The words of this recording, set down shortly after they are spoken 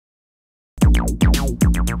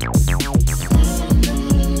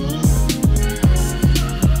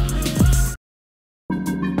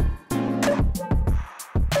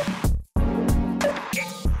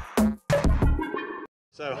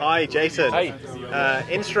Hi, Jason. Hi.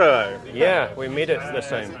 Instruõ. Yeah, we made it this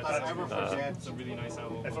time.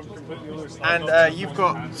 And you've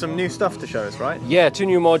got some new stuff to show us, right? Yeah, 2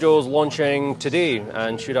 new modules launching today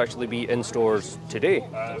and should actually be in stores today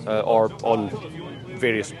or on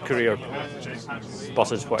various courier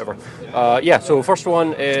buses, whatever. Yeah, so first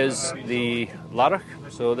one is the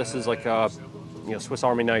Làrachd. So this is like a Swiss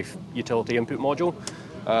Army knife utility input module.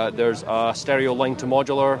 There's a stereo line to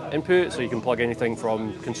modular input, so you can plug anything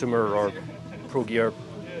from consumer or pro gear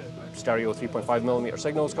stereo 3.5mm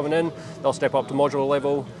signals coming in. They'll step up to modular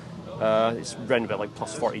level. It's around about like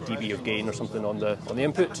plus 40 dB of gain or something on the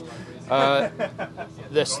input.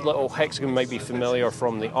 This little hexagon might be familiar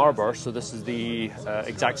from the Arbor, so this is the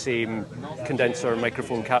exact same condenser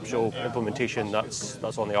microphone capsule implementation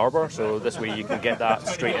that's on the Arbor. So this way you can get that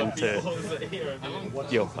straight into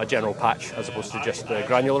a general patch as opposed to just the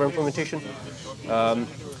granular implementation.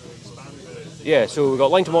 Yeah, so we've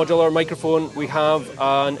got line to modular microphone. We have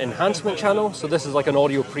an enhancement channel. So this is like an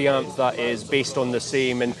audio preamp that is based on the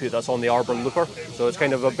same input that's on the Arbor looper. So it's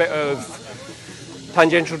kind of a bit of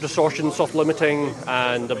tangential distortion, soft limiting,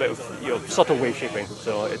 and a bit of subtle wave shaping.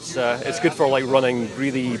 So it's good for like running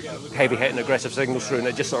really heavy hitting aggressive signals through, and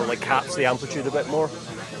it just sort of like caps the amplitude a bit more,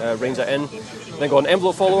 reins it in. Then got an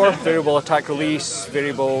envelope follower, variable attack release,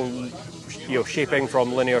 variable shaping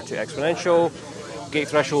from linear to exponential. Gate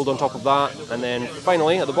threshold on top of that, and then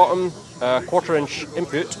finally at the bottom, 1/4 inch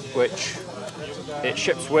input, which it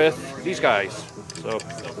ships with these guys. So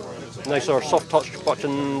nicer soft touch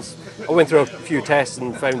buttons. I went through a few tests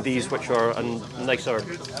and found these, which are a nicer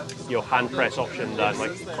hand press option than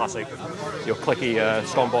like classic clicky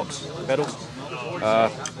Stompbox pedals.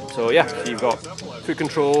 So yeah, you've got foot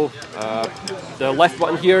control. The left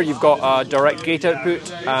button here, you've got a direct gate output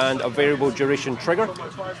and a variable duration trigger.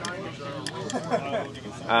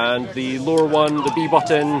 And the lower one, the B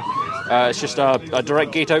button, it's just a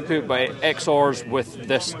direct gate output, but it XORs with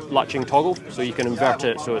this latching toggle, so you can invert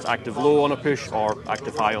it so it's active low on a push or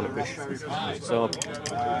active high on a push. So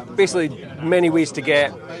basically many ways to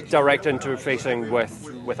get direct interfacing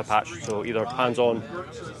with a patch, so either hands-on,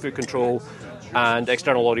 foot control, and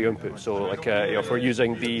external audio input. So like if we're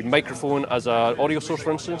using the microphone as an audio source,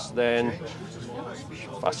 for instance, then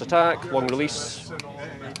fast attack, long release.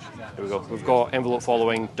 Here we go. We've got envelope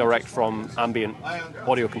following direct from ambient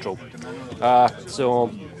audio control. So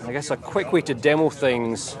I guess a quick way to demo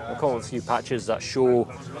things, I'll call it a few patches that show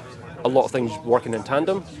a lot of things working in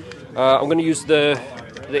tandem. I'm going to use the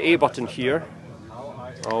A button here.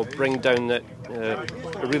 I'll bring down a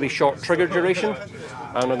really short trigger duration,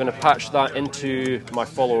 and I'm going to patch that into my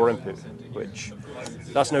follower input, which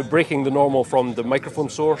that's now breaking the normal from the microphone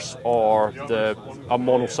source or a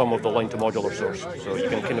mono sum of the line to modular source. So you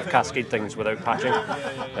can kind of cascade things without patching.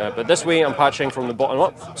 But this way I'm patching from the bottom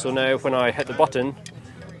up. So now when I hit the button,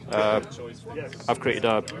 I've created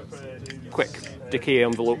a quick decay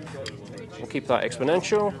envelope. I'll keep that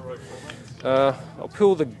exponential. I'll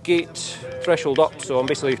pull the gate threshold up, so I'm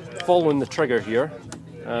basically following the trigger here,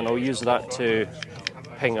 and I'll use that to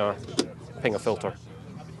ping a filter.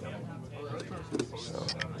 So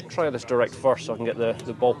I'll try this direct first so I can get the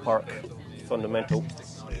ballpark fundamental.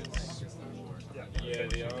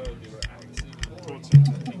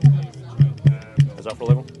 Is that for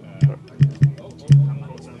level?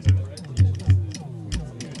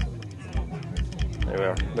 There we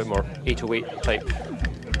are, a bit more 808 type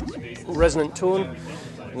resonant tone.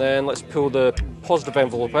 And then let's pull the positive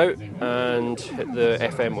envelope out and hit the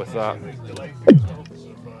FM with that.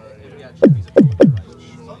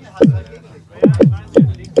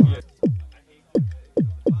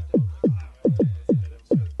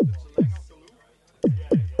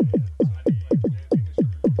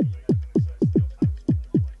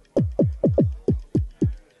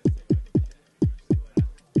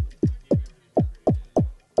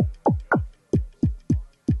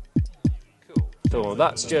 So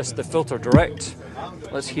that's just the filter direct.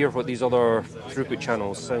 Let's hear what these other throughput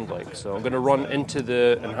channels sound like. So I'm going to run into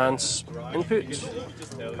the enhance input,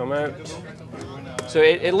 come out. So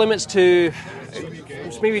it limits to,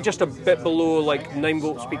 it's maybe just a bit below like 9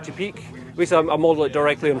 volts peak to peak. At least I model it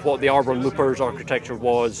directly on what the Arbor Loopers architecture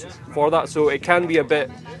was for that. So it can be a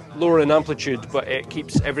bit lower in amplitude, but it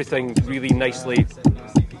keeps everything really nicely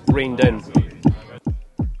reined in.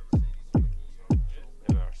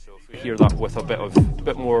 Hear that with a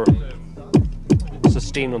bit more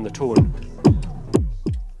sustain on the tone.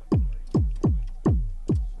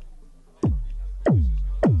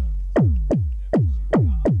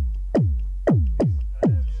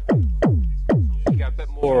 You get a bit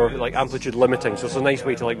more more like amplitude limiting, so it's a nice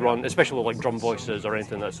way to like run, especially with like drum voices or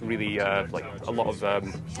anything that's really like a lot of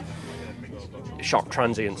sharp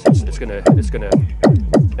transients. It's gonna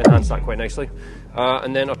enhance that quite nicely.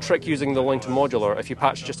 And then a trick using the line to modular, if you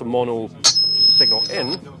patch just a mono signal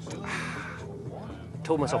in, I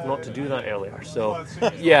told myself not to do that earlier, so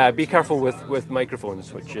yeah, be careful with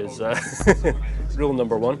microphones, which is rule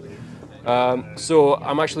number one. So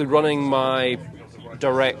I'm actually running my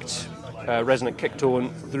direct resonant kick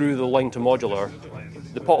tone through the line to modular,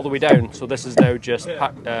 the pot all the way down, so this is now just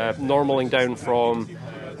normaling down from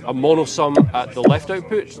a mono sum at the left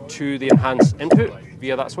output to the enhanced input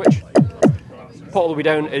via that switch. Pot all the way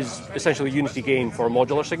down is essentially unity gain for a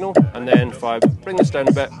modular signal, and then if I bring this down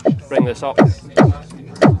a bit, bring this up,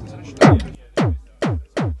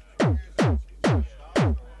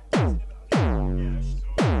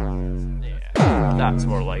 that's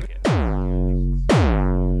more like it.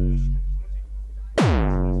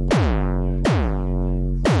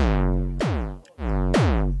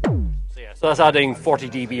 So that's adding 40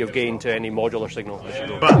 dB of gain to any modular signal.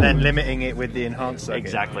 But then limiting it with the enhancer.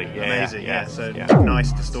 Exactly. Yeah, amazing. Yeah. So yeah.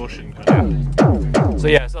 nice distortion. So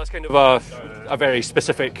yeah, so that's kind of a very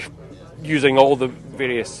specific, using all the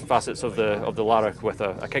various facets of the Làrachd with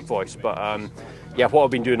a kick voice. But yeah, what I've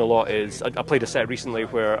been doing a lot is I played a set recently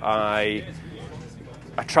where I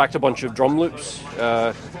tracked a bunch of drum loops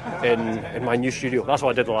in my new studio. That's what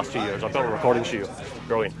I did the last 2 years. I built a recording studio.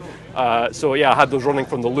 Brilliant. So yeah, I had those running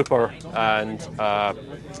from the looper and a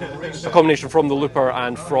combination from the looper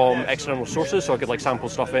and from external sources, so I could like sample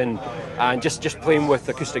stuff in, and just playing with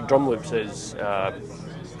acoustic drum loops is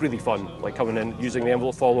really fun. Like coming in using the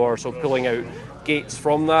envelope follower, so pulling out gates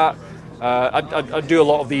from that. I do a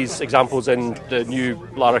lot of these examples in the new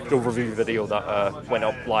Làrachd overview video that went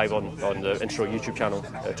up live on the Instruõ YouTube channel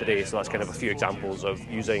today. So that's kind of a few examples of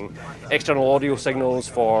using external audio signals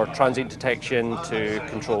for transient detection to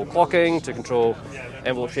control clocking, to control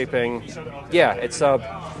envelope shaping. Yeah, it's a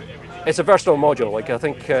versatile module. Like I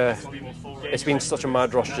think it's been such a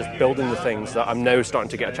mad rush just building the things that I'm now starting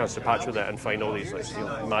to get a chance to patch with it and find all these like,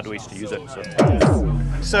 mad ways to use it.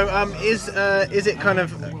 So is it kind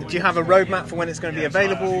of, do you have a roadmap for when it's going to be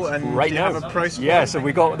available? And right do you now, have a price? Yeah, so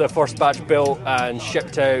we got the first batch built and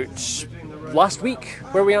shipped out last week.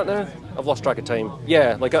 Where are we at now? I've lost track of time.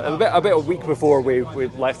 Yeah, like about a week before we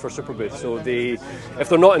left for Superbooth. So if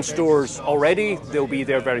they're not in stores already, they'll be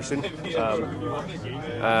there very soon.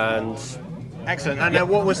 And excellent. And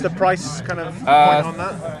what was the price kind of point on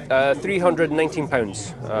that?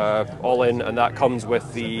 £319 all in, and that comes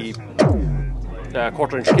with the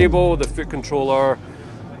quarter-inch cable, the foot controller,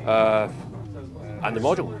 and the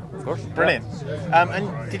module, of course. Brilliant.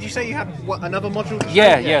 And did you say you had another module?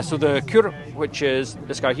 Yeah. So the Cuïr, which is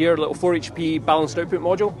this guy here, little 4 HP balanced output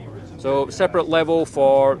module. So separate level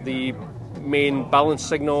for the main balance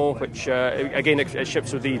signal, which again it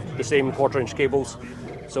ships with the same quarter-inch cables.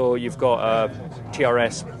 So you've got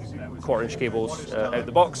TRS quarter-inch cables out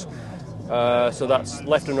the box. So that's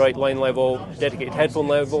left and right line level, dedicated headphone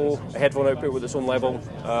level, a headphone output with its own level.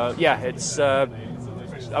 Yeah, it's I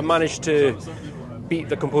managed to beat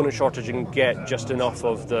the component shortage and get just enough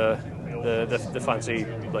of the fancy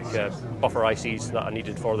like buffer ICs that I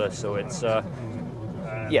needed for this. So it's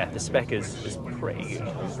yeah, the spec is pretty good.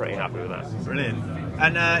 I'm pretty happy with that. Brilliant.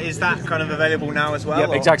 And is that kind of available now as well?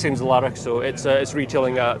 Yep, exact same as the Làrachd. So it's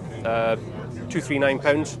retailing at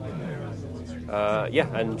 £239. Yeah,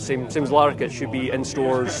 and same as Làrachd, it should be in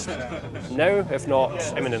stores now, if not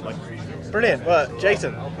imminently. Brilliant. Well,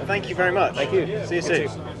 Jason, thank you very much. Thank you. See you soon.